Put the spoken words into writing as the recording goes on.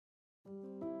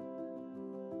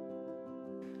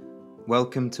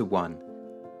Welcome to 1,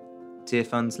 Tear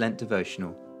Fund's Lent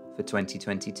devotional for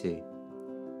 2022.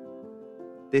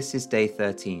 This is day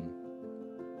 13,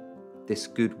 This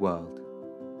Good World.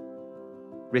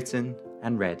 Written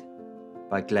and read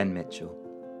by Glenn Mitchell.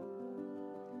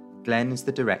 Glenn is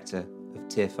the director of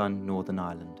Tear Fund Northern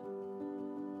Ireland.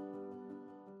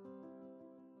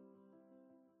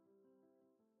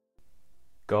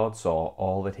 God saw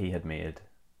all that he had made,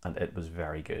 and it was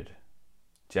very good.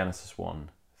 Genesis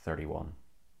 1:31.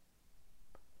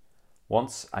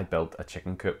 Once I built a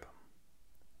chicken coop.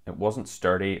 It wasn't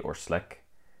sturdy or slick.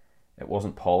 It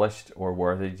wasn't polished or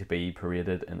worthy to be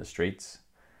paraded in the streets.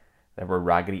 There were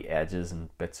raggedy edges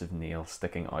and bits of nail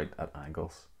sticking out at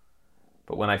angles.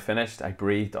 But when I finished, I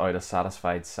breathed out a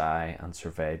satisfied sigh and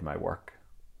surveyed my work.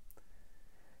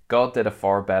 God did a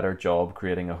far better job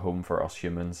creating a home for us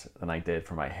humans than I did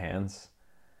for my hens.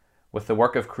 With the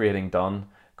work of creating done,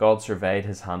 God surveyed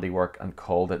his handiwork and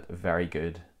called it very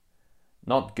good.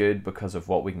 Not good because of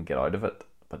what we can get out of it,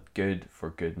 but good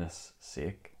for goodness'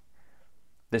 sake.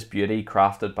 This beauty,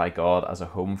 crafted by God as a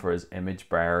home for his image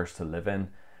bearers to live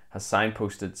in, has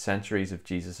signposted centuries of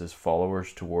Jesus'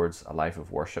 followers towards a life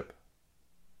of worship.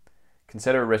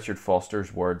 Consider Richard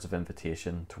Foster's words of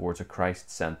invitation towards a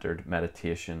Christ-centered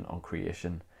meditation on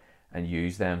creation and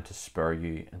use them to spur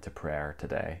you into prayer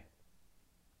today.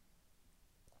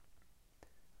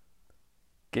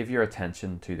 Give your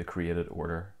attention to the created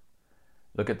order.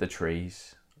 Look at the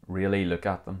trees, really look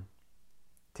at them.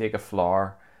 Take a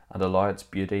flower and allow its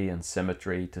beauty and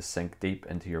symmetry to sink deep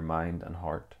into your mind and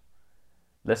heart.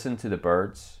 Listen to the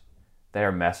birds, they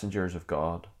are messengers of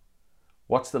God.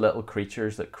 Watch the little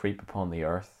creatures that creep upon the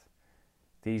earth.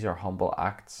 These are humble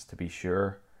acts, to be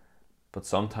sure, but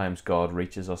sometimes God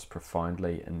reaches us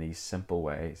profoundly in these simple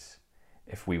ways,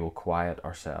 if we will quiet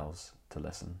ourselves to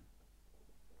listen.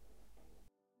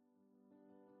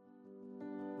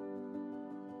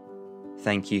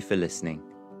 Thank you for listening.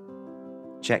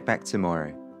 Check back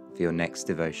tomorrow for your next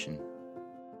devotion.